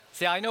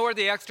See, I know where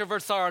the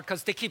extroverts are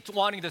because they keep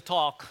wanting to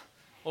talk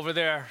over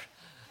there.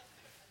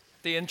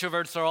 The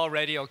introverts are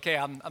already, okay,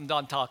 I'm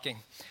done talking.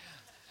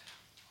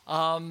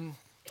 We're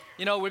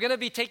going to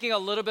be taking a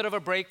little bit of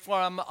a break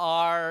from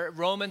our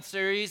Roman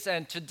series,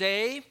 and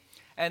today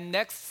and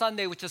next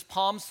Sunday, which is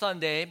Palm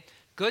Sunday,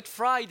 Good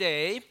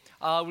Friday,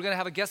 we're going to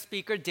have a guest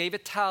speaker,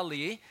 David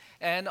Talley,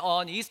 and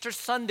on Easter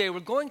Sunday,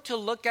 we're going to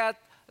look at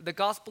the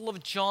Gospel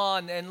of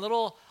John and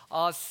little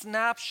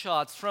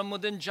snapshots from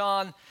within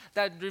John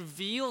that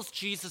reveals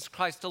Jesus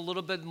Christ a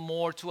little bit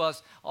more to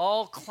us,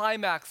 all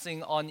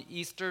climaxing on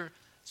Easter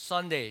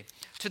Sunday.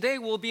 Today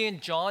we'll be in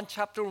John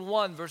chapter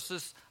 1,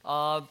 verses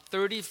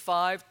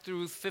 35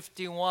 through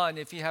 51,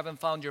 if you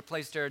haven't found your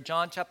place there.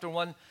 John chapter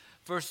 1,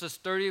 verses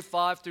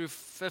 35 through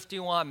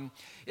 51.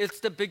 It's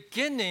the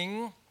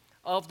beginning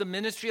of the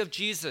ministry of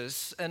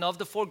Jesus, and of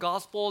the four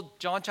Gospels,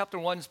 John chapter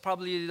 1 is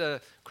probably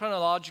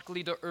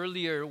chronologically the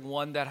earlier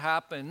one that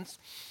happens.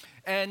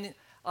 And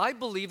I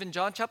believe in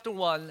John chapter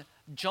 1,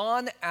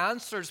 John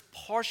answers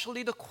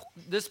partially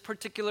this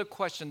particular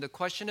question. The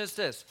question is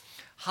this: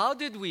 how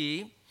did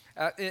we,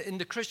 in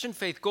the Christian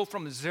faith, go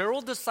from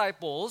 0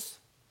 disciples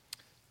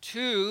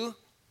to,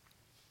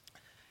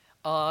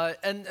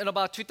 in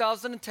about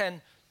 2010,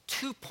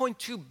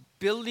 2.2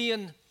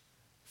 billion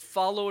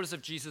followers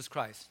of Jesus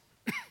Christ?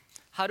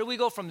 How do we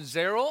go from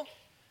 0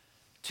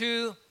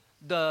 to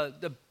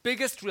the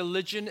biggest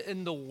religion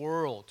in the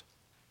world?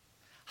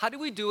 How do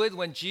we do it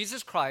when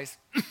Jesus Christ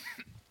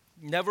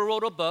never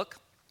wrote a book?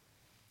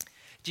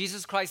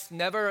 Jesus Christ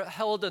never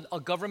held a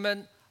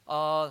government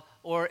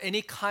or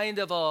any kind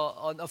of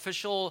an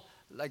official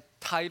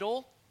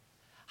title?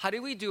 How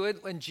do we do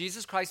it when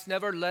Jesus Christ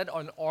never led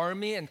an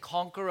army and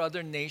conquer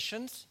other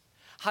nations?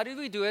 How do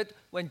we do it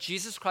when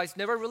Jesus Christ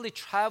never really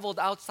traveled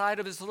outside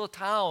of his little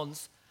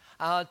towns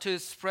to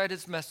spread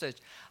his message?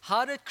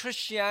 How did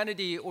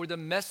Christianity, or the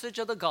message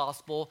of the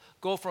gospel,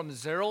 go from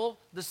 0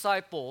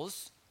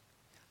 disciples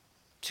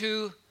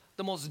to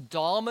the most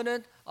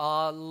dominant,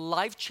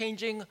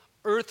 life-changing,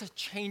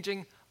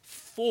 earth-changing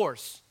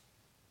force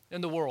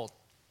in the world?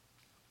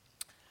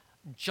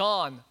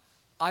 John,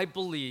 I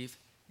believe,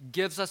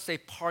 gives us a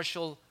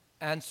partial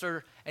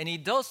answer, and he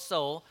does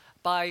so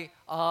by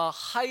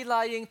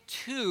highlighting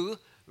 2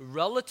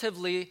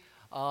 relatively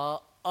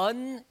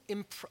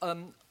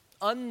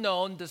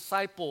unknown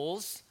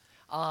disciples,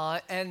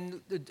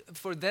 and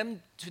for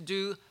them to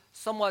do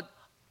somewhat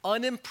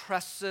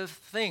unimpressive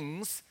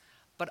things.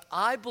 But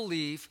I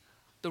believe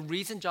the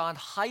reason John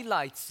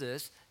highlights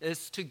this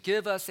is to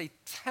give us a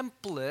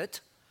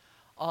template,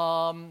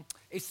 a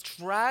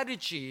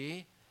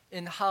strategy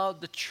in how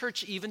the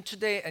church even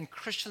today and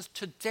Christians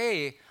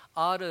today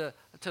ought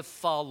to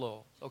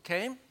follow,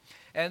 okay?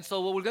 And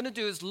so what we're going to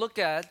do is look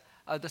at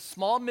the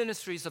small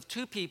ministries of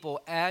 2 people,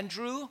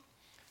 Andrew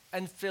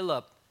and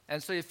Philip.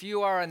 And so if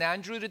you are an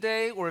Andrew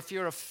today, or if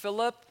you're a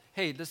Philip,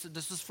 hey, this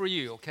is for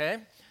you, okay?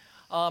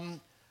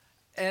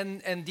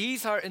 And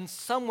these are in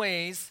some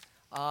ways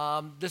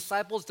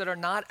disciples that are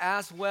not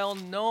as well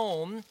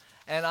known,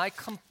 and I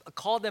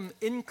call them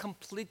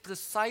incomplete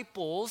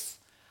disciples.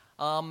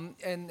 And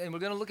we're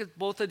going to look at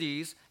both of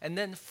these, and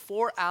then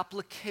 4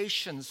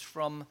 applications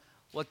from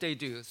what they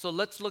do. So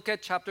let's look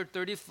at chapter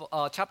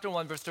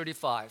 1, verse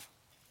 35.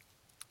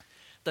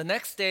 The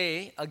next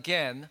day,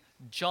 again,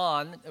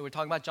 John, we're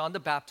talking about John the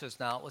Baptist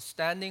now, was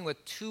standing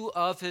with 2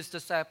 of his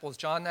disciples.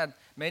 John had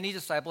many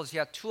disciples. He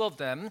had 2 of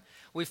them.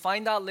 We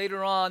find out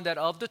later on that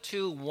of the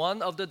 2,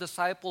 one of the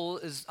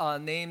disciples'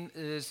 name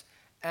is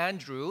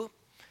Andrew.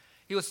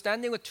 He was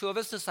standing with 2 of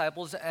his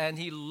disciples, and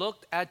he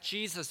looked at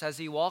Jesus as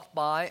he walked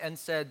by and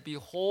said,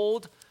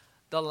 "Behold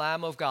the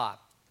Lamb of God."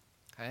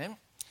 Okay?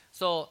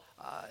 So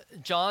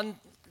John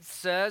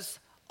says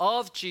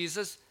of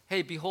Jesus,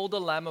 hey, behold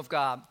the Lamb of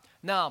God.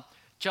 Now,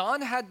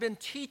 John had been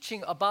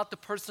teaching about the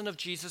person of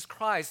Jesus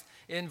Christ.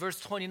 In verse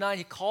 29,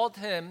 he called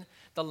him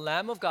the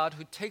Lamb of God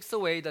who takes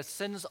away the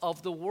sins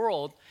of the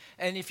world.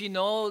 And if you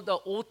know the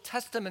Old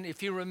Testament,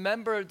 if you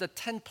remember the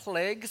 10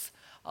 plagues,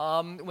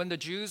 when the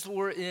Jews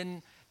were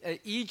in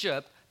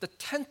Egypt, the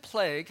 10th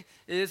plague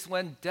is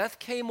when death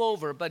came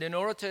over, but in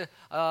order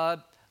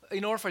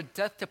for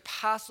death to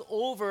pass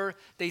over,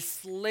 they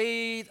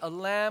slayed a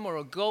lamb or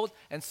a goat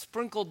and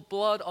sprinkled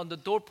blood on the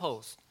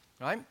doorpost,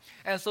 right?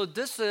 And so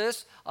this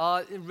is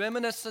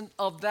reminiscent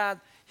of that.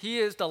 He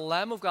is the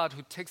Lamb of God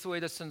who takes away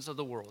the sins of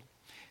the world.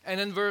 And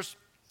in verse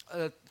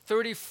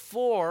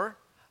 34,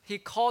 he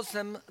calls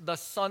him the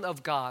Son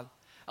of God,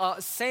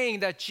 saying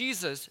that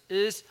Jesus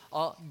is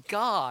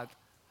God.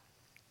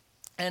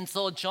 And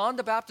so John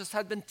the Baptist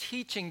had been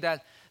teaching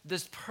that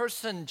this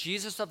person,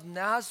 Jesus of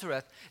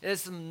Nazareth,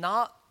 is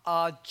not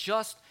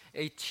just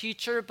a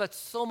teacher, but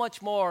so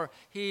much more.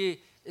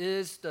 He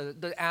is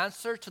the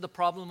answer to the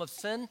problem of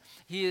sin.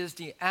 He is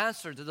the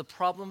answer to the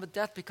problem of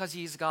death because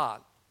he is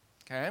God.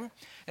 Okay?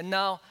 And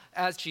now,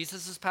 as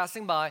Jesus is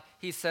passing by,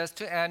 he says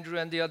to Andrew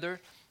and the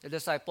other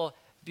disciple,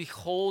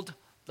 "Behold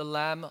the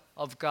Lamb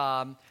of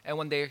God." And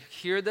when they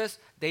hear this,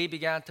 they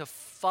began to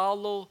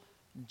follow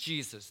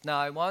Jesus. Now,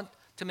 I want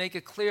to make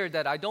it clear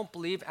that I don't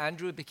believe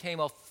Andrew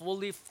became a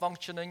fully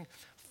functioning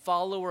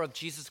follower of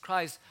Jesus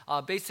Christ.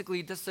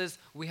 Basically, this is,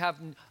 we have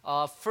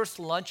first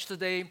lunch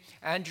today.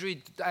 Andrew,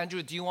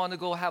 do you want to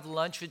go have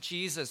lunch with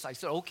Jesus? I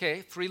said,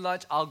 okay, free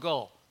lunch, I'll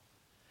go.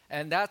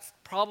 And that's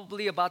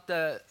probably about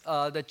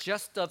the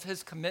gist of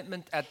his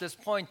commitment at this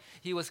point.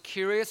 He was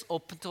curious,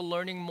 open to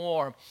learning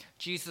more.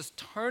 Jesus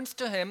turns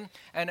to him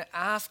and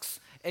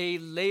asks a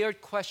layered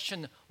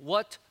question: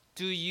 what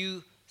do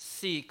you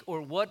seek,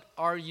 or what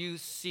are you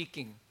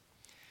seeking?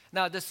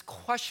 Now, this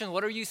question,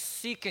 what are you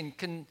seeking,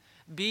 can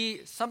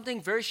be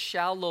something very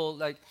shallow,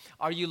 like,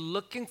 are you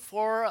looking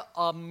for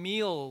a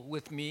meal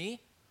with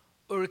me?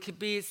 Or it could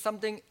be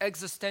something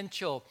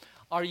existential.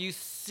 Are you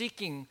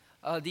seeking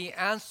the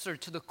answer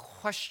to the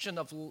question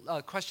of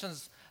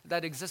questions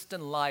that exist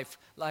in life,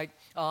 like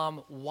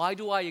why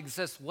do I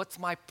exist? What's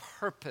my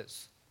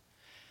purpose?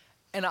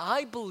 And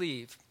I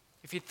believe,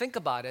 if you think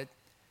about it,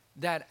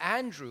 that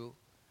Andrew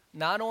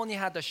not only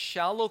had the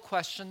shallow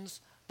questions,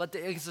 but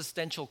the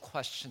existential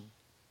question: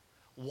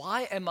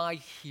 why am I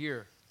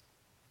here?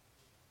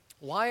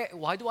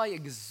 Why do I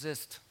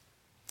exist?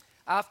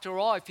 After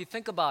all, if you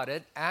think about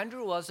it,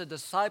 Andrew was a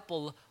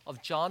disciple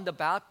of John the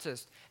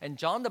Baptist. And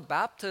John the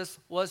Baptist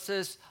was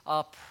his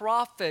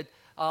prophet,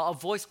 a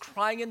voice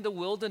crying in the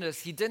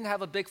wilderness. He didn't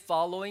have a big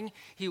following.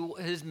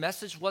 His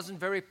message wasn't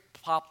very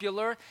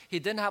popular. He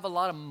didn't have a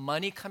lot of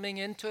money coming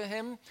into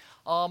him.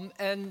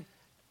 And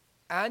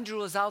Andrew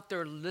was out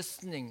there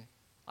listening,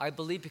 I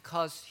believe,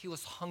 because he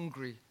was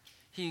hungry.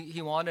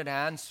 He wanted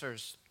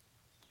answers.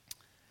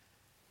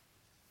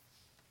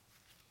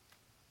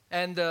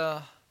 And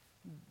the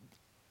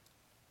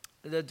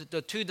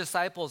two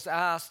disciples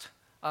asked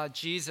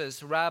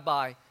Jesus,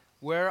 "Rabbi,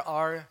 where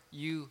are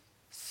you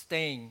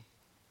staying?"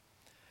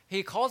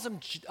 He calls him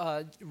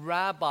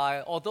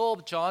rabbi, although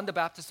John the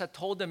Baptist had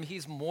told them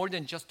he's more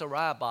than just a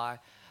rabbi,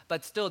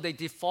 but still they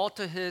default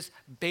to his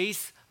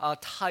base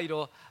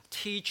title,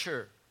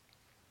 teacher.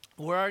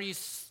 Where are you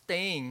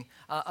staying?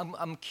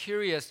 I'm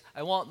curious.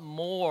 I want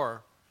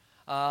more.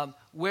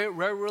 Where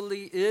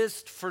really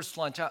is first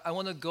lunch? I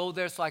want to go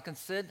there so I can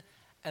sit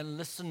and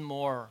listen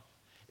more.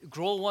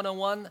 Grow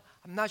 101,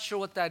 I'm not sure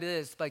what that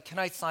is, but can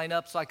I sign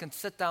up so I can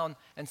sit down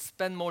and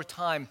spend more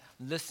time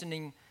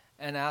listening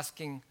and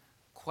asking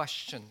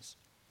questions?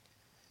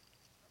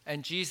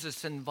 And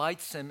Jesus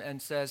invites him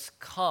and says,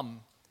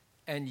 "Come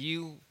and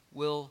you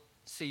will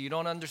see." You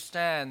don't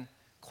understand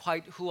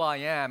quite who I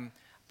am,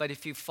 but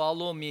if you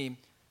follow me,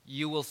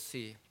 you will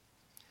see.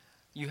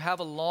 You have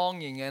a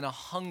longing and a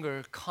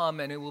hunger, come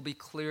and it will be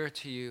clear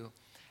to you.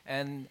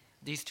 And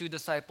these two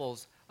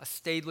disciples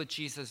stayed with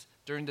Jesus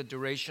during the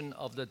duration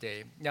of the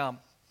day. Now,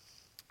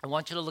 I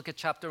want you to look at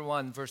chapter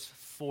 1, verse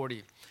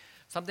 40.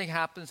 Something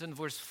happens in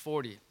verse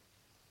 40.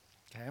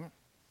 Okay?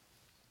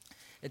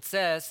 It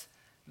says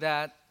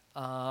that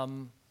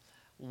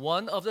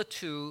one of the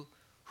two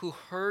who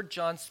heard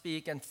John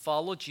speak and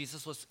followed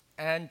Jesus was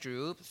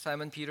Andrew,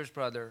 Simon Peter's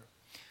brother.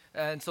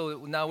 And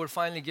so now we're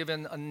finally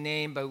given a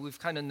name, but we've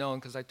kind of known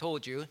because I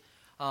told you.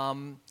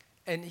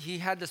 And he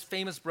had this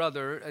famous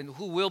brother, and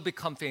who will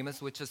become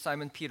famous, which is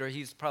Simon Peter.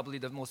 He's probably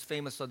the most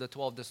famous of the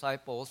 12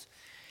 disciples.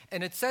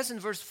 And it says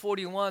in verse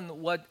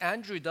 41, what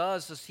Andrew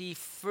does is he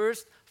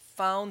first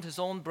found his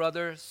own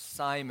brother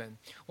Simon.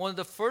 One of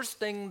the first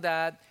things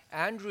that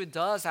Andrew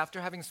does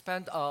after having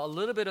spent a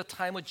little bit of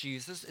time with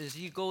Jesus is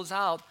he goes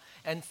out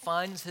and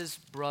finds his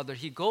brother.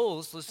 He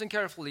goes, listen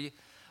carefully,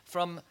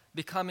 from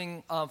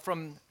becoming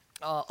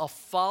a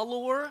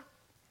follower.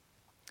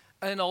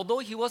 And although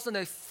he wasn't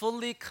a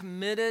fully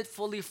committed,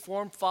 fully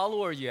formed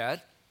follower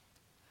yet,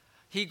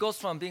 he goes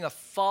from being a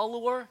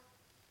follower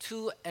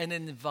to an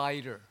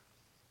inviter.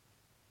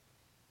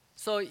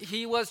 So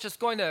he was just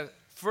going to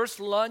first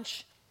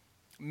lunch,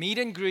 meet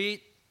and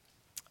greet,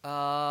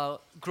 Grow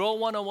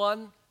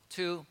 101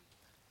 to,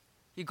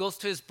 he goes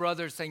to his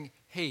brother saying,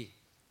 "Hey,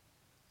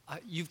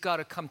 you've got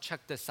to come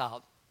check this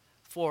out,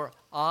 for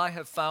I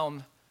have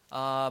found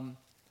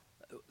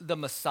the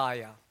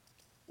Messiah,"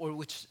 or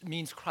which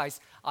means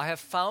Christ. "I have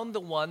found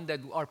the one that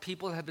our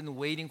people have been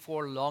waiting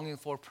for, longing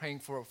for, praying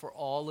for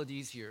all of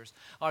these years.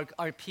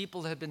 Our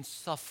people have been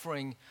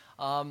suffering,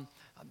 and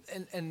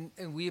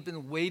we have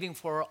been waiting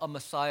for a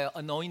Messiah,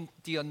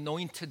 the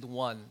anointed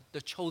one,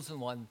 the chosen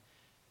one,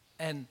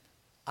 and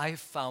I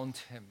found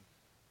him."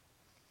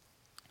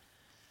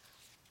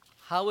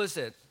 How is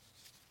it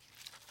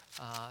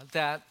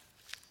that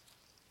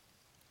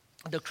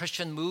the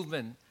Christian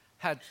movement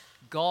had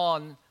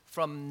gone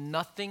from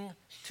nothing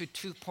to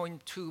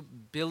 2.2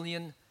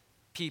 billion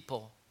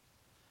people?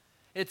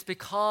 It's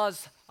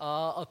because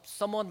of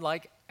someone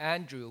like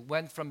Andrew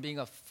went from being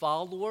a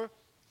follower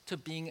to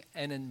being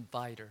an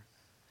inviter.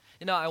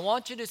 You know, I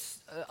want you to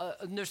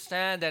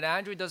understand that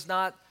Andrew does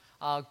not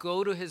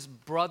go to his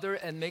brother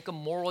and make a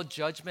moral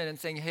judgment and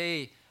saying,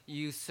 "Hey,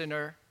 you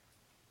sinner."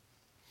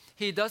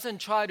 He doesn't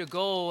try to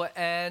go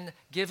and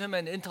give him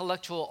an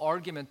intellectual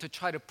argument to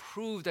try to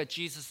prove that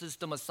Jesus is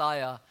the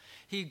Messiah.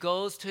 He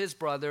goes to his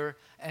brother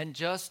and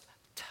just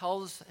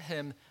tells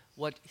him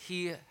what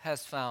he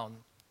has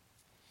found.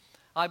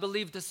 I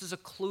believe this is a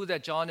clue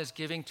that John is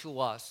giving to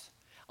us,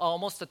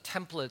 almost a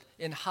template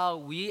in how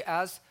we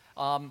as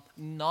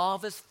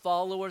novice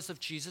followers of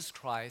Jesus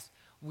Christ,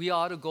 we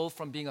ought to go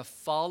from being a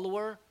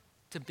follower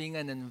to being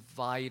an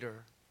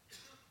inviter.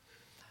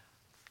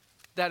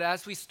 That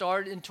as we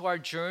start into our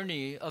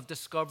journey of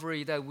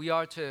discovery, that we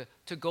are to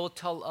go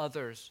tell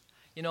others,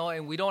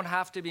 and we don't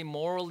have to be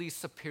morally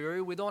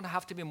superior. We don't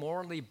have to be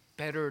morally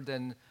better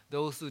than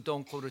those who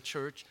don't go to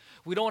church.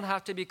 We don't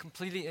have to be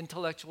completely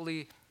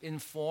intellectually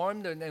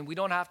informed, and we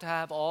don't have to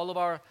have all of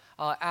our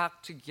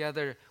act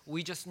together.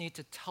 We just need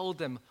to tell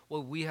them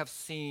what we have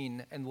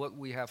seen and what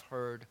we have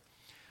heard.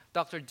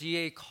 Dr.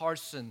 D.A.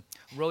 Carson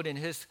wrote in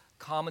his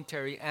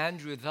commentary,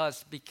 Andrew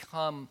thus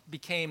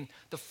became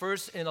the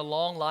first in a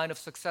long line of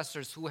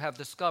successors who have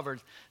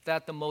discovered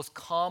that the most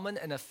common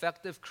and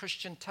effective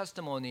Christian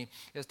testimony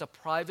is the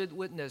private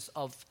witness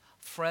of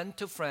friend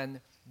to friend,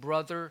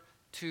 brother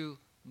to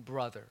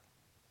brother.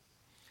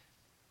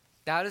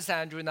 That is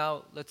Andrew.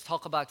 Now let's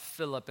talk about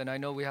Philip, and I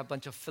know we have a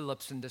bunch of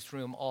Philips in this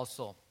room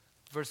also.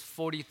 Verse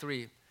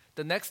 43.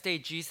 The next day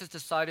Jesus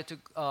decided to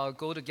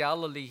go to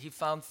Galilee. He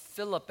found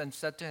Philip and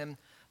said to him,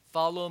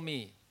 "Follow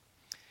me."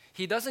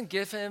 He doesn't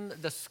give him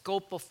the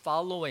scope of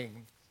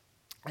following.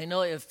 I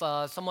know if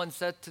someone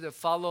said to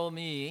follow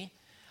me,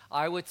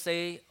 I would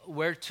say,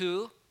 where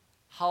to?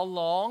 How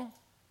long?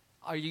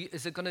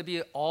 Is it going to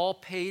be all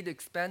paid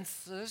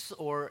expenses,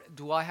 or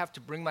do I have to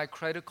bring my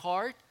credit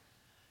card?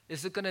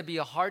 Is it going to be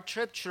a hard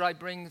trip? Should I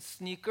bring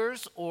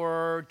sneakers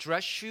or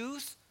dress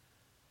shoes?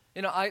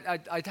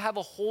 I'd have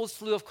a whole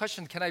slew of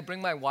questions. Can I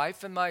bring my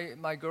wife and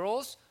my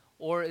girls?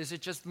 Or is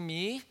it just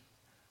me?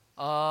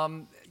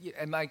 Am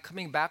I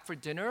coming back for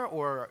dinner,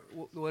 or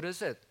what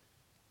is it?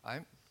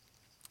 Right?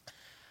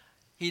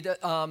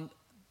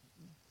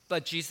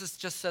 But Jesus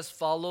just says,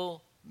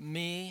 "Follow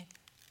me,"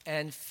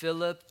 and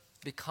Philip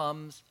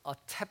becomes a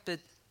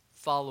tepid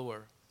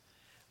follower.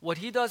 What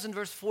he does in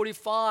verse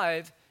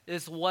 45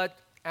 is what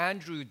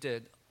Andrew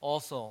did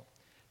also.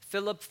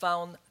 Philip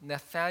found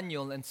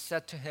Nathanael and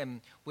said to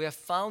him, "We have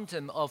found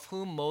him of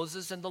whom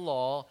Moses in the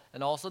law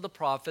and also the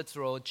prophets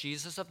wrote,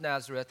 Jesus of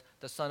Nazareth,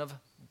 the son of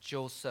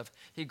Joseph."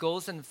 He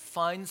goes and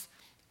finds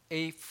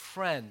a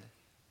friend,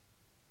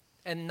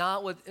 and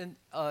not with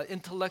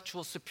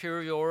intellectual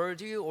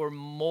superiority or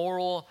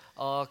moral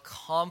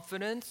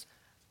confidence,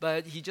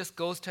 but he just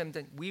goes to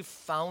him, "We've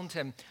found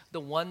him, the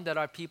one that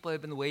our people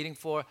have been waiting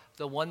for,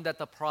 the one that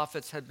the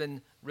prophets had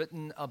been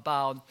written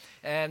about."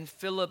 And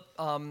Philip,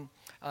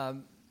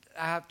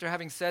 after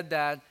having said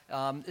that,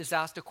 is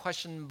asked a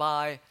question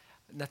by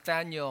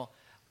Nathanael,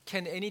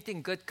 "Can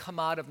anything good come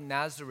out of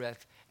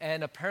Nazareth?"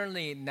 And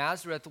apparently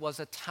Nazareth was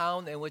a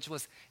town in which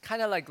was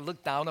kind of like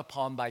looked down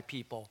upon by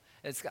people.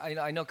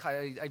 I know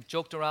I've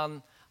joked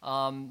around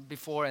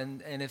before,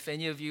 and if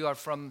any of you are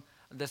from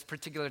this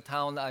particular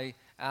town, I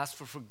ask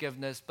for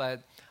forgiveness,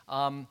 but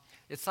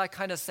it's like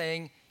kind of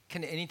saying,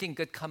 "Can anything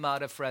good come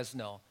out of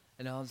Fresno?"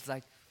 It's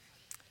like,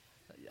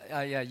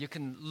 yeah, you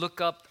can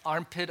look up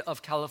armpit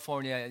of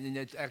California, and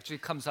it actually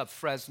comes up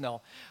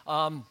Fresno.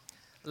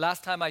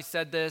 Last time I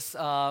said this,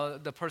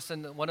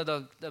 one of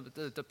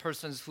the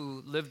persons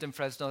who lived in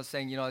Fresno is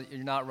saying,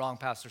 "You're not wrong,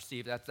 Pastor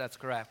Steve. That's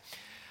correct."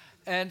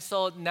 And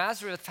so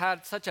Nazareth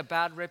had such a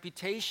bad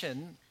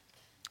reputation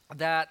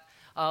that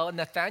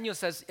Nathanael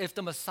says, if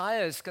the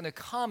Messiah is going to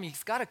come,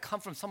 he's got to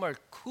come from somewhere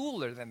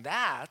cooler than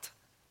that.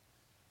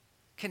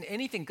 Can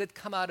anything good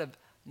come out of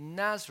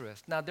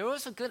Nazareth? Now, there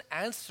was a good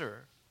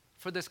answer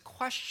for this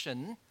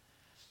question,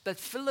 but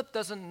Philip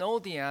doesn't know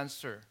the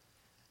answer.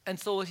 And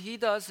so what he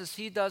does is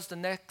he does the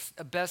next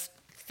best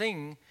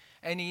thing,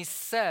 and he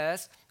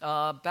says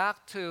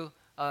back to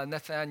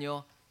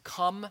Nathanael,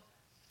 "Come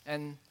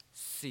and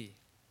see."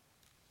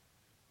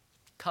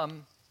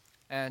 Come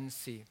and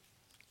see.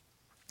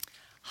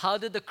 How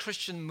did the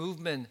Christian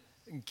movement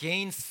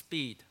gain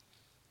speed?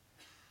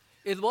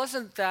 It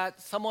wasn't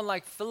that someone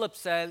like Philip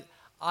said,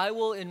 "I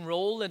will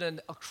enroll in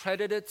an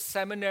accredited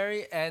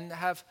seminary and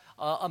have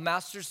a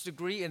master's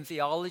degree in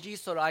theology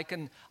so that I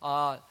can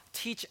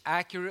teach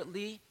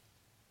accurately."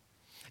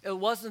 It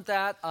wasn't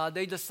that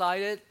they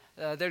decided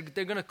they're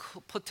going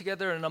to put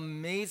together an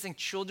amazing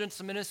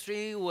children's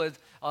ministry with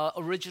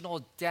original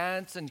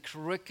dance and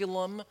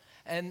curriculum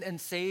and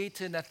say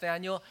to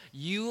Nathanael,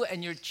 "You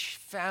and your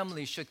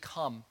family should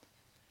come."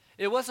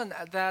 It wasn't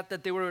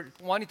that they were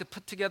wanting to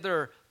put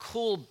together a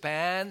cool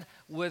band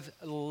with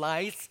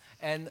lights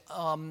and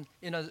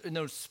in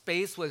a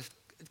space with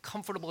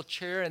comfortable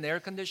chair and air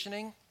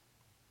conditioning.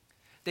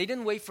 They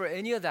didn't wait for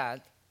any of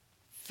that.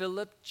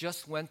 Philip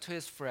just went to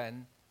his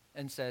friend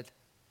and said,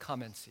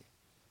 "Come and see."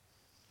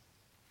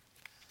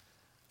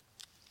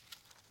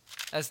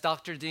 As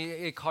Dr.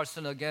 D.A.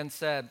 Carson again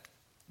said,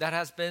 that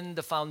has been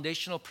the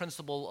foundational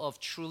principle of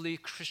truly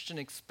Christian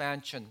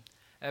expansion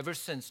ever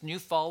since. New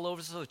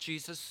followers of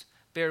Jesus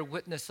bear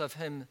witness of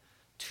him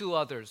to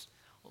others,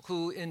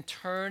 who in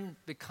turn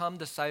become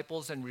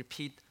disciples and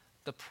repeat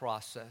the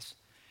process.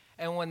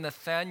 And when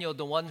Nathanael,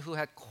 the one who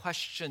had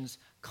questions,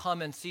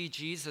 come and see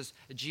Jesus,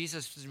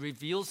 Jesus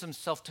reveals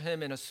himself to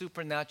him in a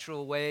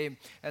supernatural way.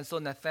 And so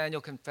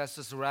Nathanael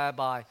confesses,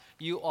 Rabbi,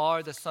 you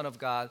are the Son of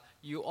God.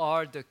 You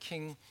are the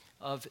King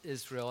of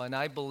Israel. And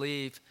I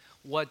believe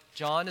what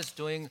John is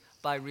doing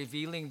by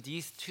revealing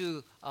these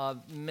two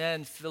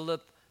men,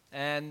 Philip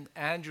and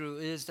Andrew,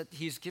 is that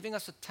he's giving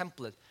us a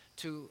template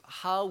to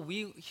how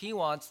he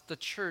wants the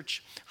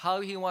church,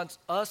 how he wants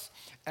us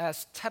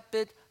as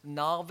tepid,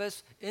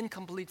 novice,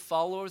 incomplete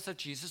followers of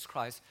Jesus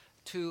Christ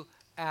to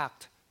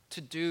act,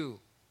 to do,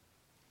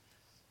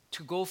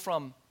 to go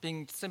from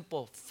being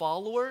simple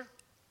follower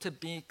to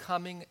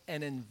becoming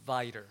an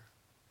inviter.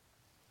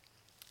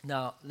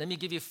 Now, let me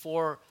give you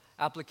 4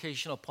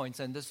 applicational points,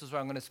 and this is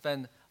where I'm going to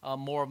spend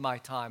more of my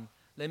time.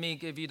 Let me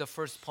give you the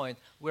first point.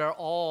 We are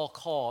all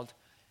called,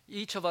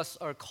 each of us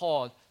are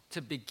called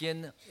to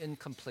begin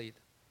incomplete.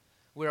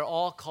 We're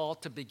all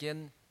called to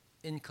begin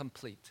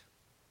incomplete.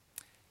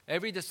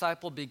 Every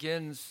disciple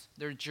begins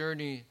their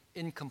journey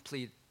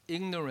incomplete,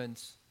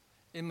 ignorance,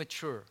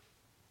 immature.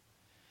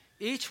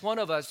 Each one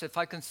of us, if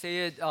I can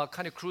say it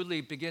kind of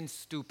crudely, begins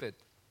stupid.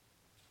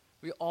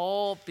 We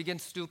all begin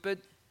stupid,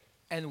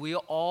 and we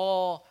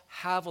all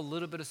have a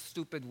little bit of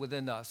stupid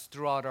within us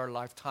throughout our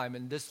lifetime,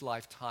 in this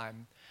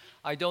lifetime.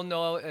 I don't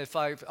know if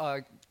I've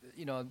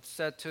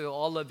said to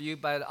all of you,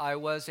 but I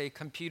was a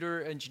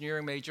computer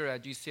engineering major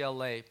at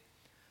UCLA,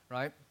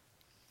 right?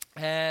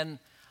 And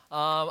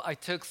I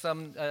took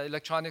some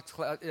electronics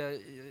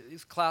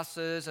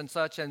classes and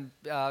such, and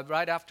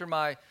right after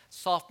my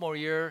sophomore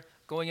year,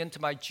 going into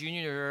my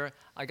junior year,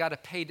 I got a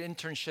paid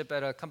internship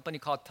at a company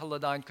called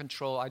Teledyne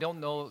Control. I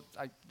don't know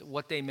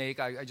what they make.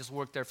 I just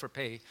worked there for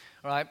pay,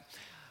 right?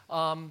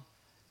 And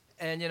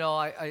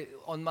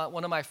on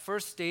one of my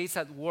first days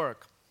at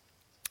work,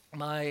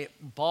 my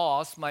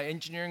boss, my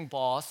engineering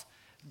boss,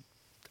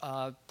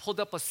 pulled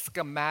up a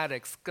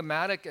schematic.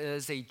 Schematic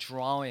is a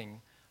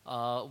drawing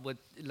with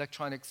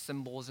electronic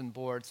symbols and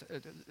boards.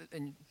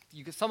 And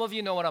some of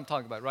you know what I'm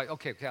talking about, right?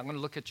 Okay, I'm going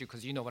to look at you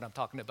because you know what I'm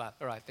talking about.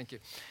 All right, thank you.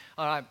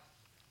 All right,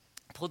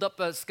 pulled up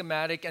a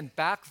schematic, and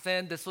back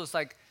then, this was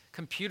like,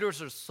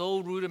 computers are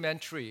so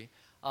rudimentary.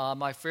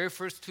 My very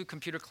first 2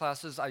 computer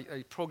classes,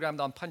 I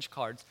programmed on punch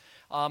cards.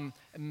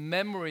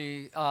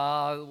 Memory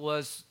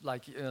was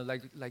like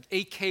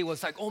 8K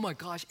was like, oh my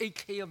gosh,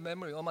 8K of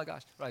memory, oh my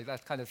gosh, right,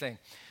 that kind of thing.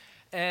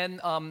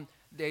 And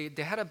they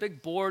had a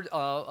big board,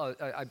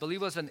 I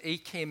believe it was an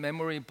 8K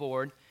memory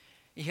board.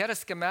 He had a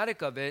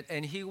schematic of it,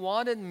 and he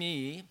wanted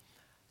me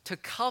to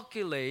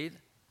calculate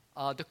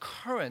the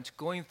current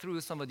going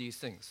through some of these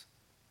things.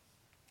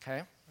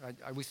 Okay,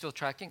 are we still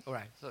tracking? All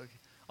right, so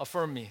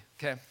affirm me,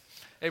 okay?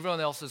 Everyone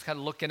else is kind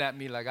of looking at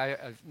me like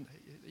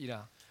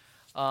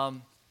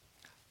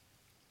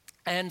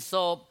and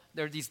so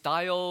there are these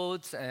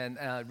diodes and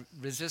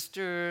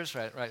resistors,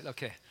 right,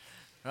 okay.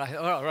 Right,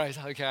 all right,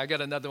 okay, I got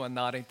another one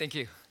nodding. Thank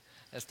you,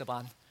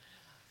 Esteban.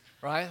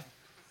 Right?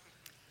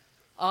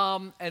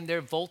 And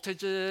their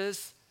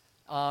voltages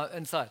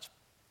and such.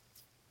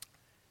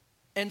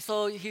 And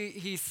so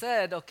he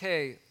said,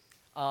 okay,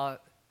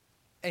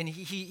 and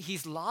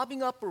he's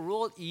lobbing up a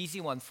real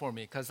easy one for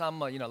me because I'm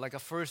like a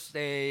first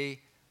day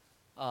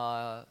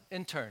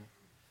intern.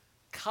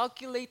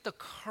 Calculate the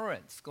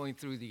currents going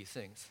through these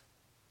things.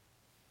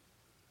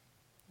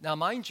 Now,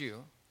 mind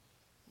you,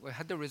 we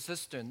had the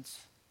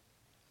resistance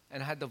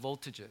and I had the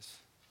voltages.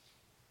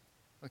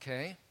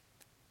 Okay?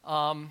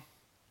 And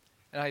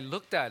I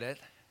looked at it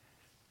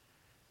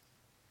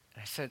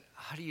and I said,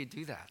 how do you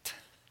do that?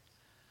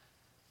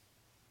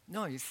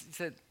 No, he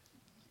said,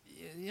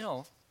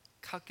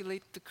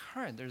 calculate the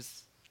current.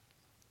 There's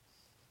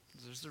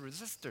the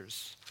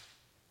resistors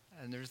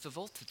and there's the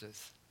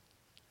voltages.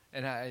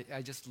 And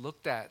I just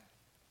looked at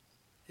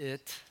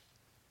it,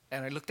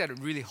 and I looked at it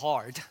really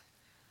hard.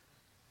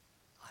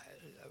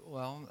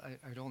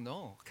 I don't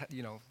know. Can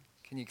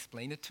you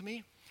explain it to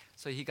me?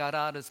 So he got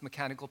out his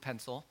mechanical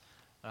pencil,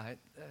 right,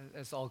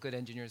 as all good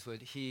engineers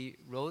would. He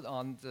wrote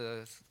on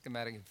the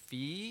schematic,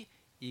 V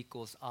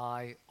equals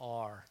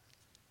IR.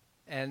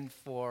 And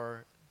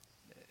for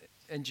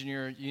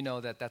engineer, you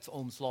know that that's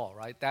Ohm's law,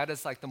 right? That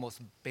is like the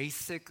most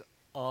basic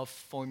of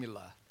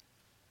formula.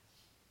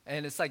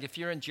 And it's like if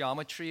you're in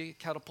geometry,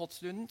 catapult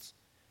students,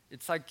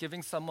 it's like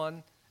giving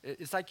someone,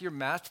 it's like your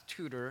math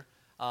tutor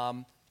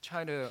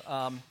trying to,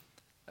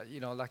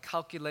 like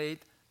calculate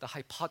the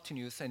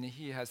hypotenuse, and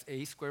he has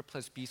a squared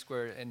plus b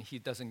squared, and he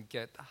doesn't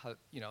get,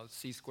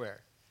 c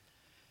squared.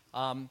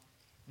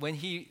 When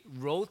he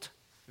wrote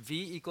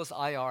V equals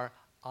IR,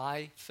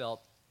 I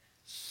felt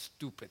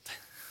stupid.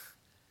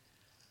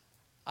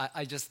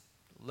 I just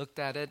looked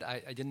at it. I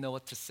didn't know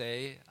what to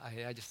say.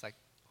 I just like,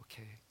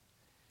 okay.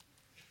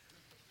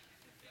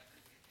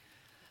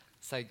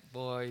 It's like,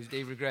 boy,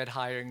 they regret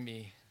hiring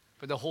me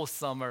for the whole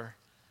summer.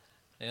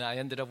 And I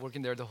ended up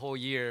working there the whole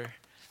year.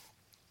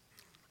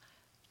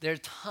 There are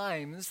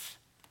times,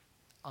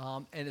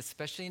 and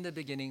especially in the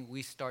beginning,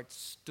 we start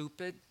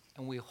stupid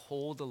and we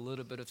hold a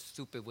little bit of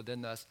stupid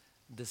within us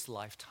this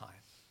lifetime.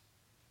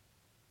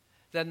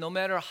 That no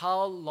matter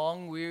how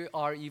long we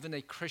are even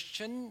a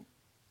Christian,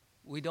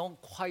 we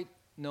don't quite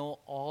know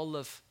all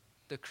of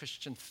the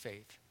Christian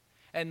faith.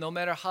 And no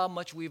matter how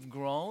much we've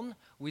grown,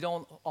 we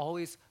don't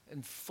always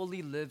and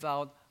fully live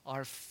out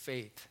our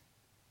faith.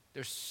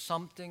 There's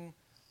something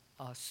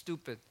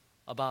stupid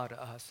about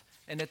us.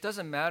 And it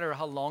doesn't matter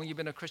how long you've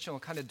been a Christian,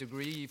 what kind of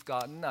degree you've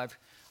gotten.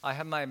 I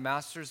have my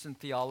master's in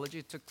theology.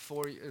 It took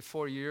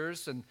 4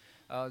 years, and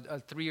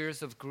 3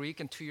 years of Greek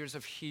and 2 years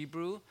of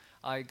Hebrew.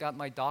 I got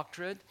my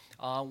doctorate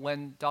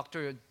when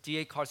Dr.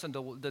 D.A. Carson,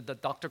 the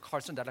Dr.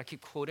 Carson that I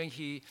keep quoting,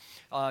 he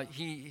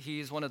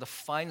is one of the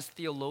finest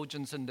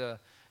theologians in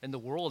the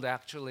world,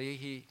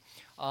 actually.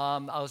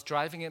 I was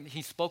driving him.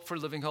 He spoke for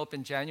Living Hope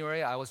in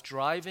January. I was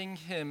driving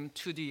him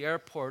to the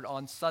airport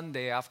on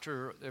Sunday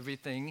after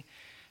everything.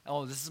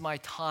 Oh, this is my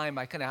time.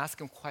 I can ask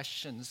him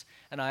questions.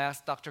 And I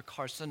asked Dr.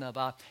 Carson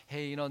about,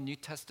 hey, New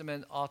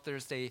Testament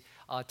authors, they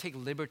take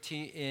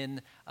liberty in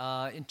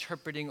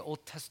interpreting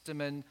Old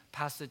Testament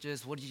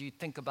passages. What do you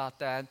think about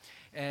that?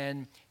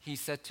 And he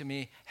said to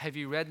me, have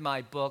you read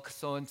my book,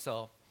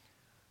 so-and-so?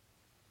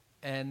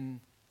 And,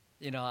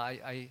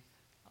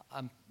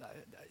 I'm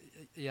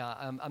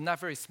not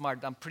very smart.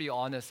 I'm pretty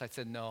honest. I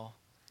said, no.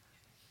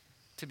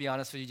 To be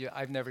honest with you,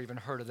 I've never even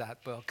heard of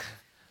that book.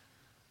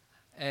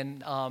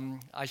 And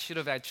I should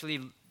have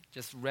actually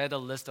just read a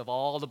list of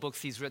all the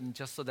books he's written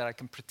just so that I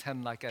can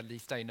pretend like at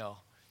least I know.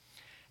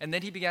 And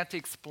then he began to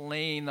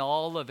explain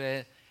all of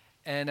it.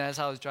 And as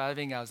I was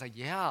driving, I was like,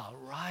 yeah,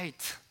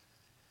 right.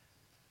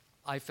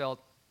 I felt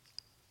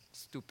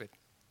stupid.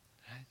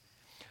 Right?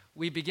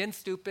 We begin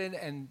stupid,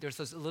 and there's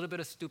a little bit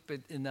of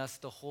stupid in us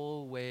the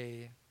whole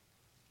way.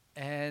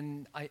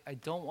 And I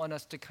don't want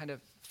us to kind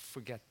of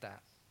forget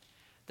that.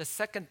 The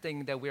second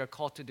thing that we are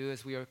called to do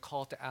is we are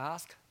called to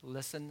ask,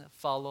 listen,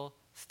 follow,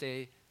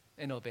 stay,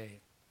 and obey.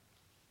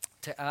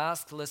 To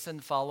ask, listen,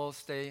 follow,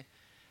 stay,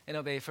 and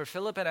obey. For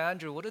Philip and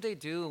Andrew, what do they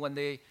do when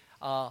they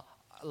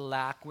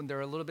lack, when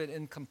they're a little bit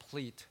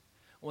incomplete,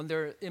 when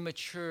they're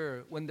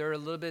immature, when they're a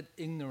little bit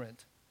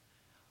ignorant?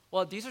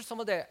 Well, these are some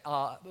of the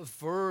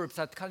verbs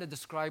that kind of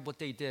describe what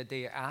they did.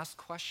 They asked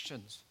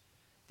questions.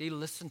 They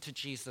listened to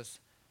Jesus.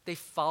 They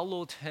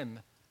followed him,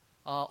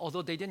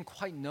 although they didn't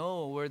quite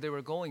know where they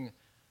were going.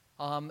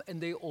 And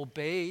they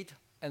obeyed,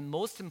 and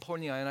most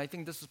importantly, and I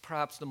think this is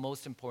perhaps the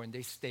most important,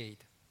 they stayed.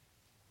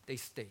 They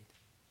stayed.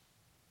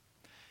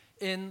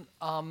 In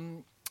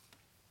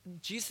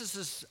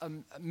Jesus'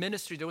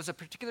 ministry, there was a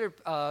particular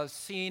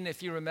scene,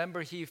 if you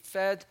remember, he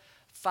fed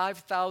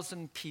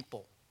 5,000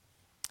 people.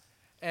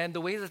 And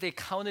the way that they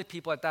counted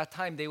people at that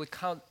time, they would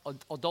count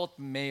adult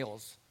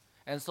males.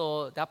 And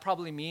so that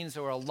probably means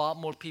there were a lot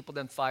more people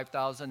than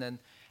 5,000.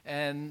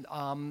 And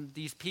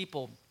these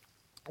people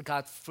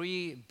got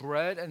free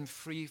bread and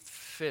free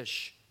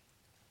fish.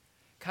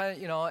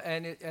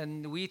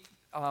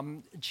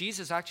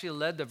 Jesus actually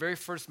led the very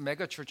first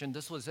mega church, and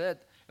this was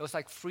it. It was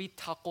like free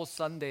taco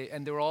Sunday,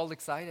 and they were all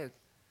excited,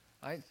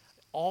 right?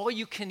 All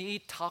you can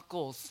eat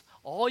tacos,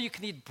 all you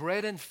can eat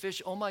bread and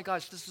fish. Oh my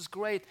gosh, this is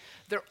great.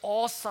 They're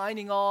all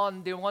signing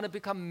on. They want to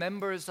become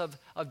members of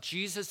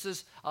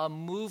Jesus'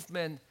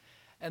 movement.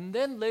 And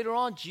then later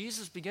on,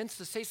 Jesus begins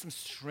to say some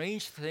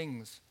strange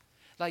things.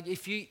 Like,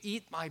 if you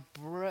eat my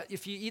bread,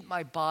 if you eat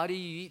my body,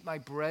 you eat my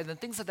bread, and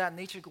things of that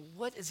nature.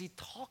 What is he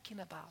talking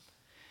about?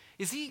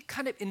 Is he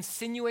kind of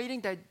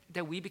insinuating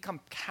that we become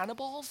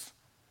cannibals?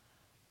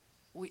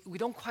 We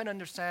don't quite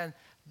understand.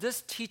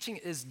 This teaching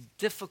is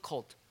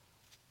difficult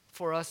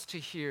for us to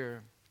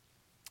hear.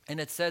 And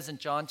it says in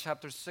John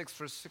chapter 6,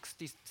 verse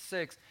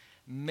 66,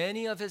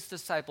 many of his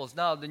disciples.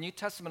 Now, the New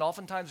Testament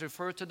oftentimes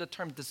refers to the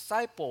term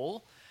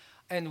disciple,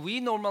 and we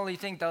normally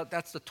think that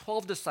that's the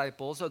 12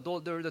 disciples, or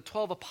they're the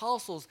 12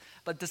 apostles,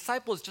 but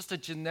disciple is just a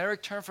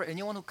generic term for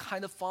anyone who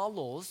kind of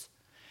follows.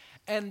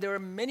 And there are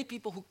many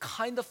people who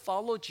kind of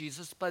follow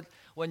Jesus, but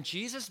when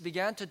Jesus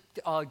began to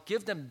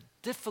give them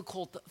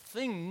difficult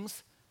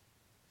things,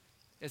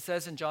 it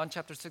says in John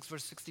chapter 6,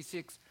 verse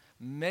 66,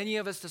 many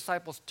of his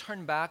disciples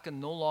turned back and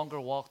no longer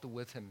walked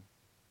with him.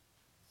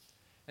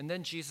 And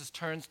then Jesus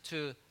turns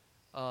to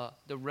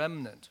the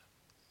remnant,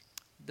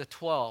 the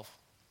 12,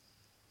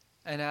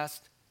 and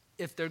asked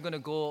if they're going to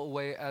go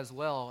away as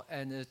well.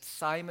 And it's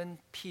Simon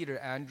Peter,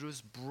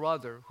 Andrew's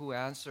brother, who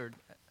answered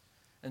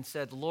and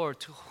said, Lord,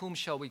 to whom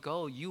shall we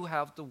go? You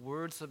have the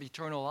words of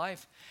eternal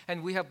life,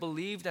 and we have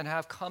believed and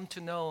have come to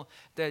know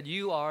that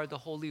you are the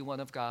Holy One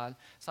of God.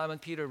 Simon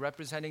Peter,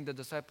 representing the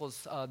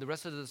disciples, the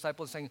rest of the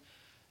disciples, saying,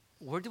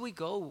 where do we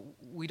go?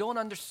 We don't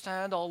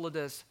understand all of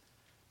this,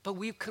 but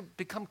we've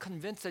become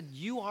convinced that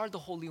you are the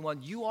Holy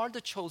One. You are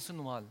the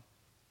chosen one.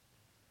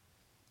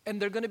 And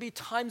there are going to be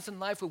times in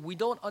life where we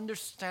don't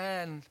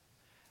understand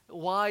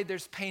why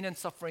there's pain and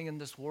suffering in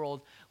this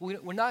world.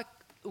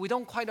 We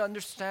don't quite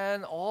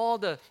understand all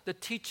the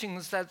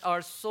teachings that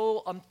are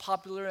so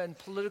unpopular and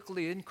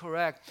politically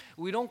incorrect.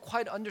 We don't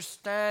quite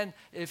understand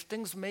if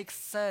things make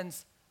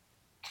sense,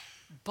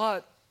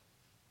 but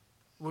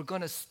we're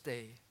going to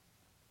stay.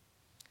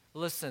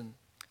 Listen,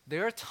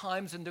 there are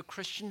times in the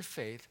Christian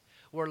faith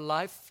where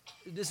life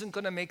isn't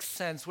going to make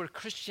sense, where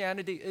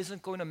Christianity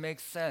isn't going to make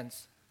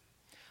sense.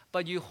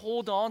 but you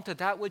hold on to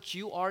that which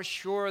you are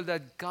sure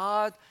that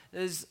God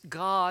is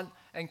God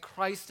and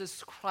Christ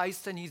is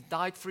Christ and He's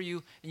died for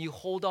you, and you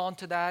hold on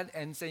to that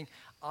and saying,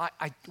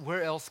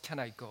 where else can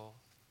I go?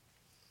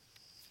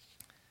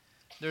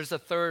 There's a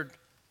third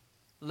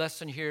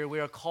lesson here. We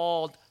are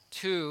called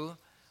to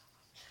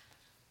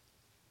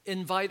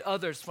invite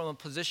others from a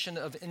position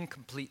of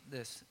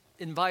incompleteness.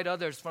 Invite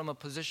others from a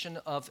position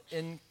of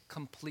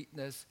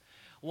incompleteness.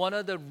 One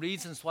of the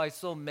reasons why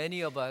so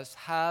many of us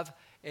have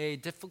a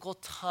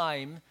difficult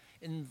time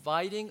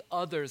inviting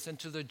others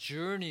into the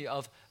journey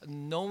of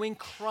knowing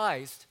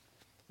Christ,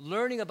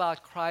 learning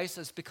about Christ,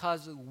 is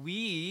because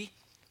we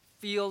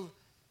feel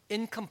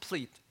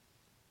incomplete.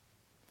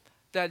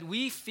 That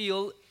we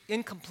feel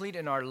incomplete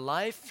in our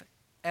life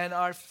and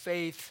our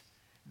faith,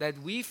 that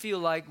we feel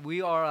like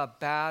we are a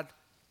bad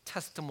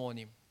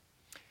testimony.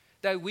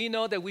 That we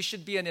know that we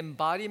should be an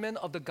embodiment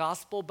of the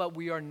gospel, but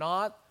we are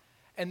not.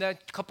 And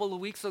that a couple of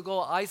weeks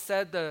ago, I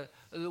said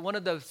one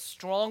of the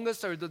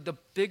strongest or the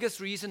biggest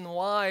reason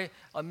why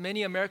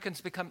many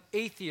Americans become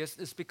atheists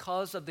is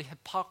because of the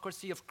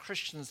hypocrisy of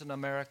Christians in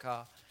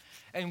America.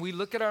 And we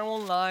look at our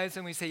own lives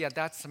and we say, yeah,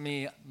 that's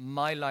me.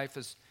 My life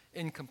is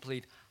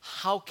incomplete.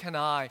 How can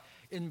I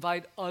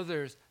invite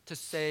others to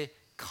say,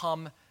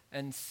 come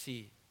and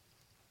see?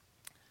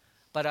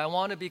 But I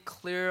want to be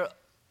clear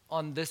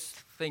on this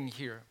thing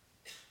here.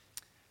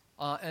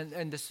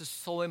 And this is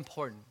so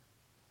important.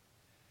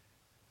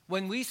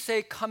 When we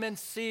say come and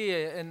see,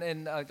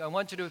 and I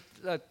want you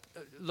to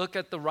look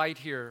at the right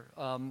here.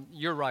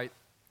 You're right.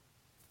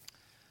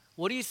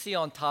 What do you see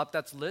on top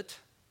that's lit?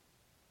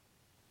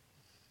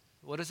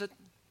 What is it?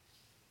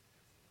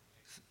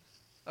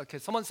 Okay,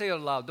 someone say it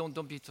aloud.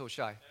 Don't be so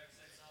shy.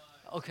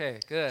 Okay,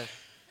 good.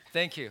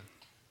 Thank you.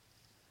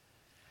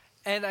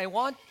 And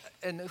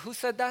who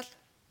said that?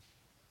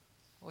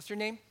 What's your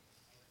name?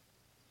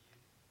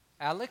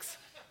 Alex?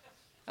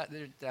 I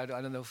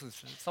don't know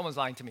if someone's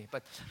lying to me,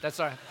 but that's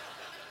all right.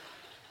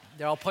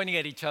 They're all pointing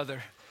at each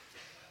other.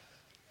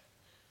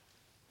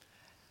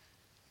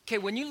 Okay,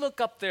 when you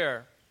look up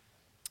there,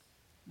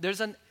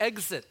 there's an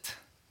exit,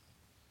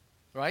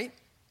 right?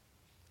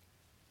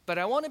 But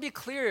I want to be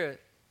clear,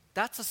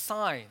 that's a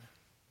sign.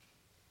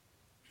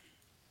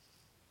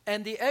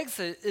 And the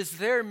exit is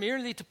there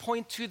merely to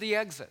point to the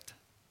exit.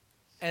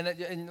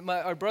 And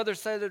our brother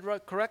said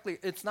it correctly.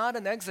 It's not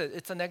an exit,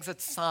 it's an exit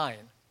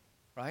sign,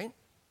 right?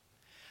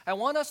 I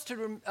want us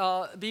to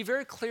be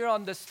very clear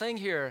on this thing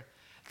here,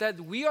 that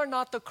we are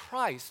not the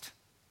Christ.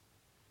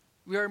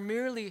 We are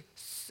merely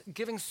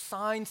giving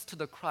signs to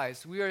the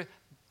Christ. We are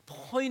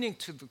pointing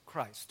to the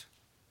Christ.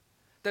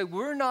 That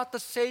we're not the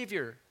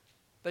Savior,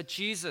 but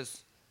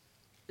Jesus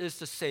is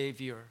the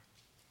Savior.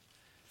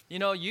 You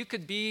know, you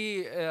could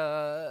be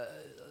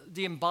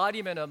the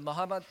embodiment of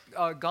Mahatma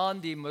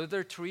Gandhi,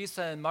 Mother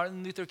Teresa, and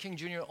Martin Luther King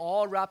Jr.,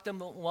 all wrapped in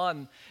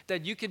one.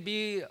 That you could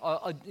be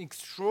an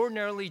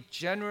extraordinarily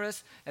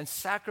generous and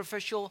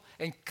sacrificial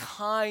and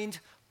kind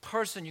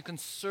person. You can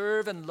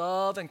serve and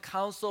love and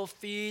counsel,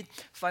 feed,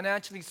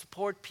 financially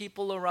support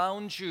people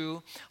around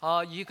you.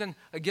 You can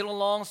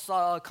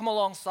come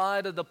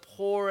alongside of the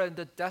poor and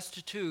the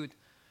destitute.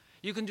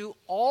 You can do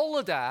all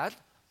of that,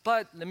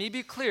 but let me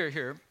be clear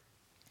here.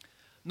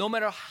 No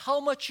matter how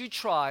much you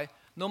try,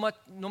 no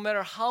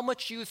matter how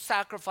much you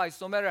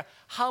sacrifice, no matter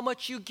how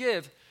much you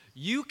give,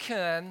 you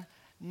can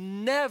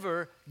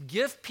never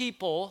give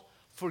people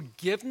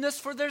forgiveness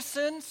for their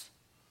sins,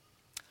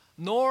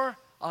 nor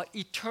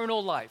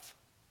eternal life.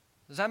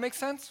 Does that make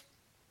sense?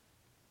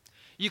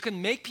 You can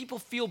make people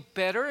feel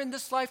better in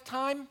this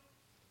lifetime.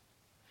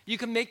 You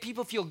can make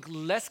people feel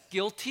less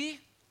guilty,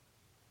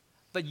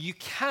 but you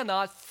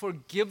cannot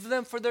forgive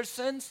them for their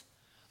sins,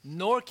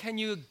 nor can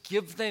you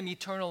give them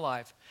eternal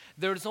life.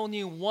 There's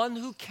only one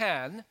who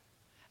can,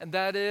 and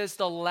that is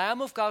the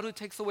Lamb of God who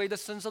takes away the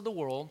sins of the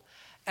world,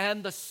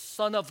 and the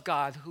Son of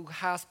God who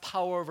has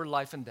power over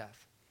life and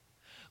death.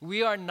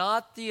 We are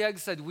not the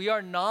exit. We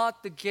are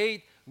not the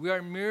gate. We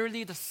are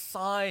merely the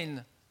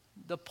sign,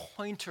 the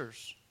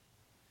pointers.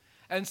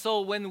 And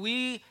so when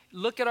we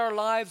look at our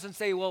lives and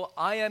say, well,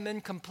 I am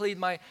incomplete,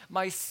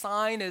 my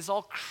sign is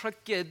all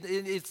crooked,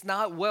 it's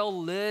not well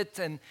lit,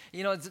 and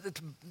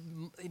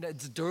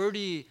it's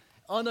dirty,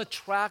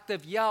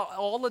 unattractive. Yeah,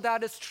 all of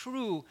that is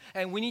true,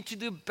 and we need to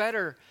do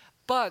better.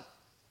 But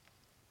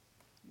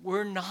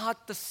we're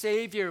not the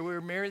Savior. We're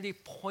merely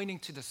pointing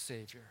to the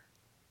Savior.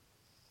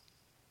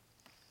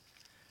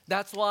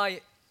 That's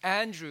why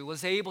Andrew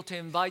was able to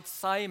invite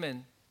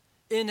Simon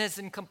in his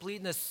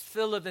incompleteness.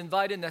 Philip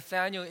invited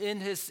Nathanael in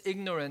his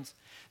ignorance.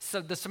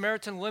 So the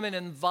Samaritan woman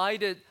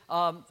invited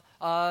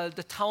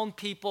the town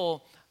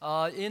people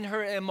in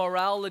her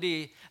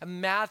immorality. And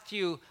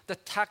Matthew, the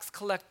tax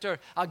collector,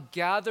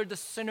 gathered the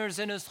sinners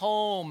in his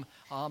home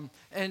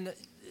and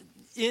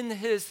in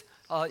his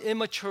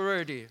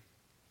immaturity.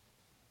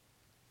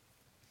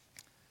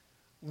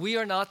 We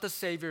are not the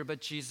Savior,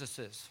 but Jesus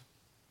is.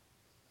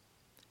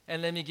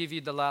 And let me give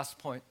you the last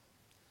point.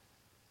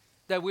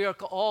 That we are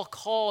all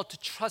called to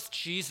trust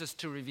Jesus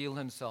to reveal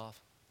himself.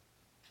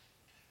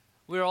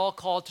 We're all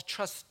called to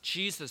trust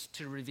Jesus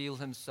to reveal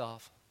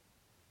himself.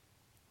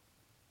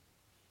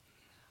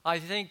 I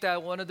think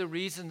that one of the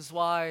reasons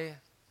why,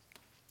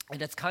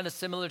 and it's kind of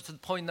similar to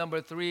point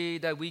number 3,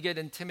 that we get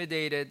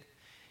intimidated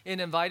in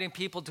inviting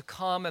people to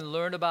come and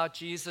learn about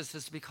Jesus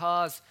is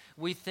because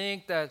we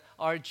think that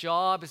our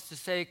job is to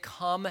say,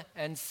 come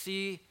and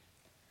see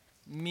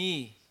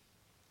me.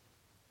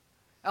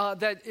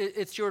 That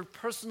it's your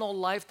personal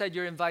life that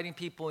you're inviting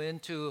people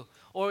into.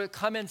 Or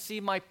come and see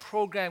my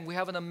program. We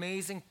have an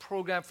amazing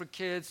program for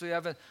kids. We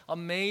have an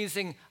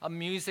amazing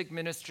music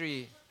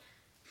ministry.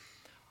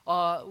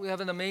 We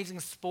have an amazing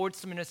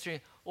sports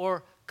ministry.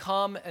 Or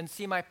come and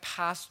see my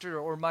pastor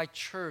or my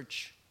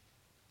church.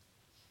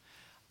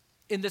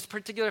 In this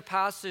particular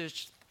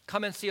passage,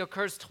 come and see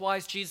occurs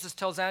twice. Jesus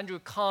tells Andrew,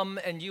 come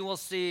and you will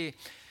see.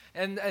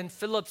 And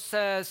Philip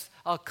says,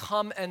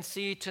 come and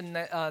see to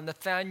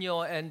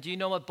Nathanael. And do you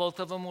know what both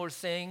of them were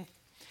saying?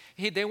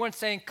 They weren't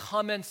saying,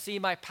 come and see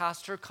my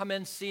pastor, come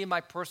and see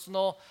my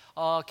personal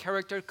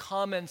character,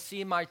 come and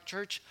see my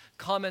church,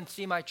 come and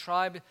see my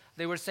tribe.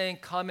 They were saying,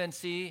 come and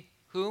see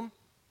whom?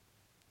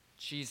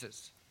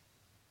 Jesus.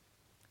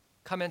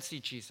 Come and see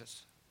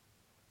Jesus.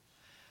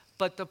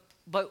 But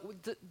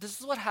this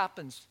is what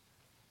happens.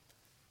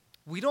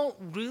 We don't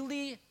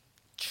really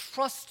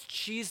trust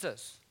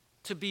Jesus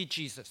to be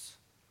Jesus.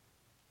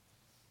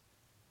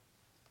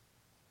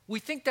 We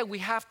think that we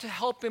have to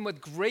help him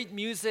with great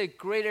music,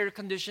 great air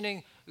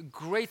conditioning,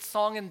 great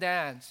song and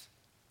dance.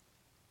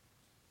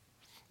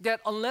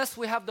 That unless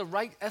we have the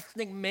right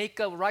ethnic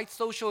makeup, right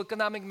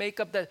socioeconomic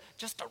makeup, that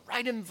just the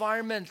right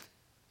environment,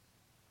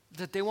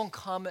 that they won't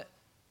come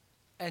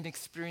and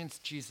experience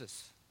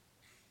Jesus.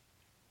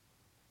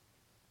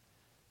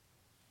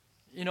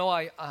 You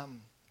know,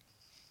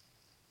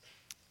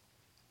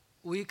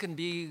 we can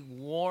be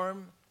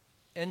warm,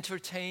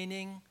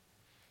 entertaining.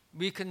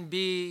 We can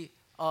be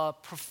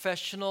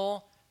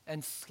professional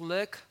and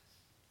slick.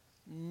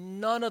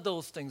 None of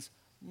those things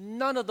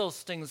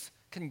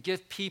can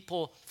give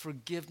people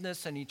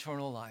forgiveness and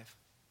eternal life.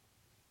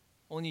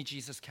 Only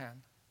Jesus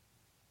can.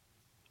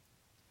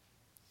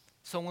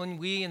 So when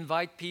we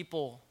invite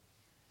people,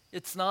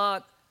 it's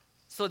not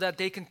so that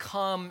they can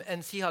come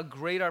and see how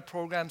great our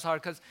programs are,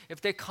 because if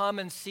they come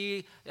and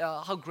see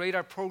how great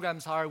our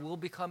programs are, we'll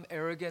become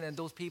arrogant and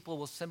those people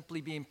will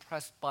simply be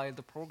impressed by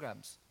the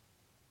programs.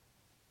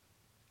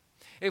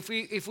 If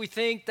we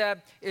think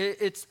that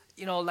it's,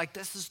 like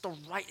this is the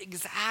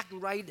exact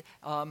right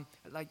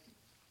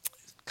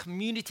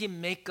community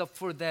makeup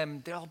for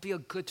them, there'll be a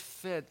good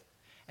fit,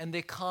 and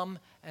they come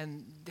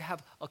and they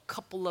have a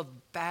couple of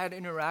bad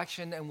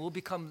interaction and we'll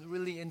become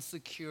really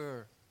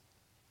insecure,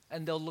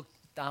 and they'll look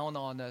down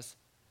on us,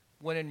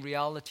 when in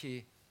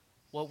reality,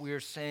 what we're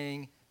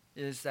saying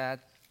is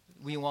that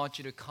we want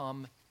you to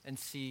come and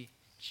see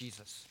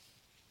Jesus.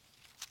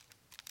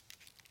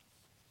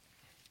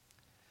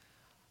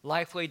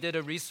 Lifeway did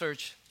a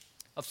research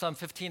of some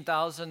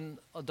 15,000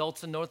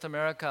 adults in North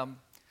America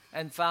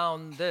and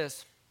found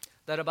this,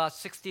 that about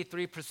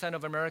 63%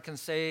 of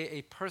Americans say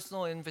a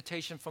personal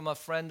invitation from a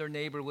friend or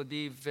neighbor would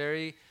be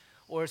very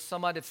or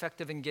somewhat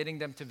effective in getting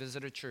them to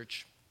visit a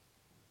church.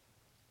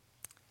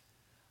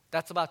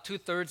 That's about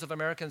 2/3 of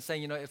Americans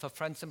saying, if a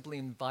friend simply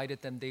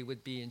invited them, they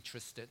would be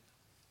interested.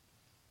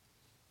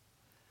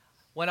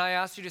 When I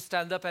asked you to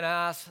stand up and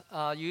ask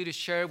you to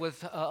share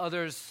with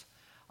others,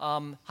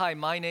 hi,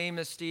 my name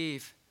is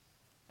Steve,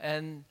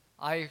 and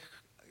I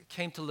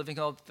came to Living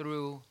Hope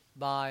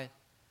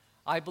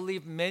I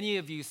believe many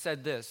of you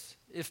said this.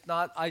 If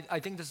not, I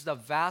think this is the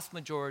vast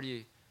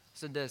majority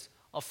said this: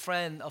 a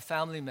friend, a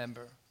family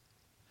member,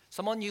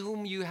 someone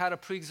whom you had a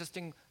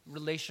pre-existing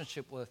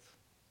relationship with.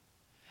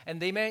 And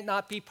they may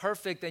not be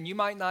perfect, and you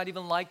might not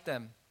even like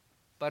them,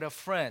 but a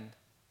friend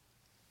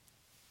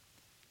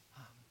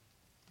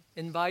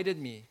invited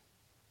me.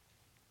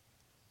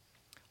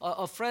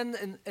 A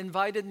friend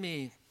invited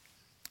me.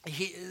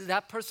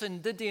 That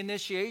person did the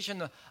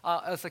initiation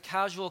as a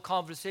casual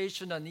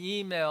conversation, an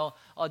email,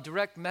 a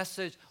direct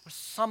message, or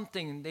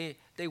something.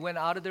 They went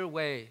out of their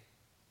way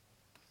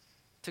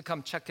to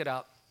come check it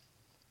out.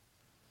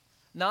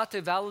 Not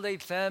to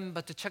validate them,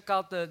 but to check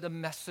out the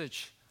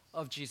message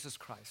of Jesus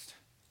Christ.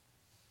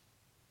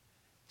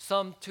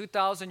 Some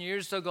 2,000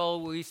 years ago,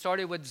 we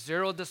started with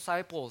 0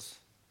 disciples.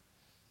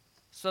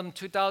 Some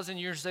 2,000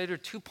 years later,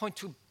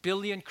 2.2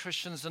 billion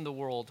Christians in the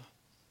world.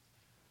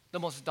 The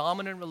most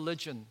dominant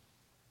religion.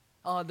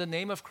 The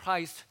name of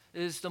Christ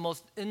is the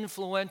most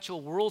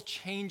influential,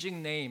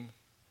 world-changing name.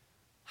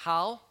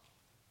 How?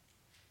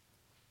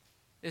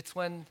 It's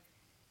when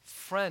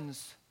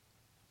friends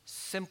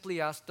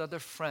simply asked other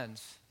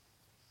friends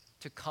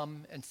to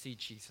come and see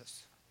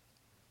Jesus.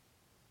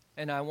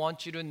 And I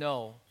want you to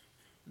know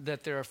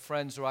that there are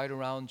friends right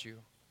around you.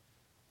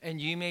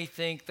 And you may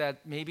think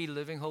that maybe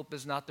Living Hope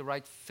is not the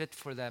right fit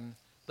for them,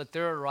 but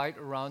they're right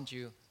around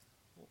you,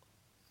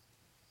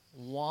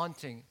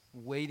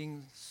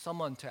 waiting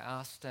someone to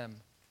ask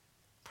them,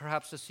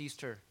 perhaps this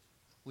Easter,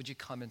 would you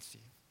come and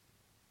see?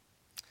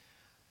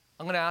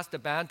 I'm going to ask the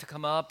band to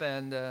come up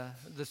and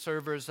the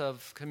servers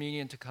of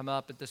communion to come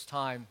up at this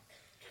time.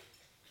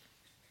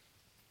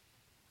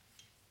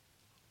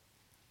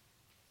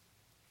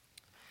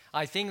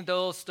 I think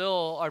though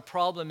still our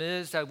problem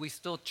is that we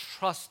still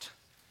trust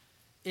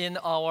in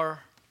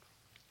our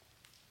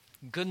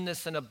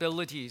goodness and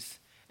abilities,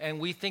 and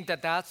we think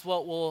that that's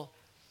what will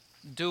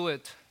do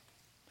it.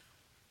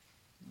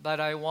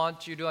 But I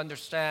want you to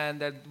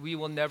understand that we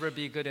will never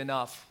be good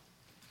enough.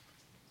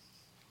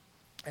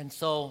 And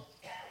so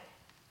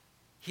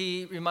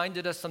he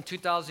reminded us some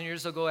 2,000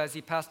 years ago as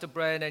he passed the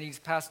bread and he's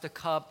passed the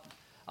cup,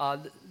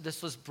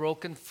 this was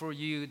broken for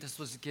you, this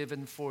was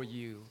given for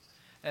you.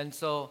 And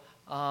so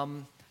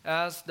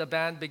as the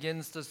band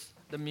begins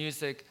the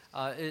music,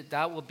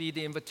 that will be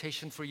the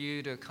invitation for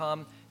you to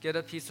come, get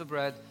a piece of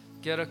bread,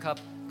 get a cup,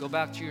 go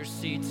back to your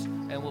seats,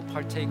 and we'll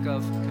partake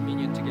of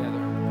communion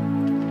together.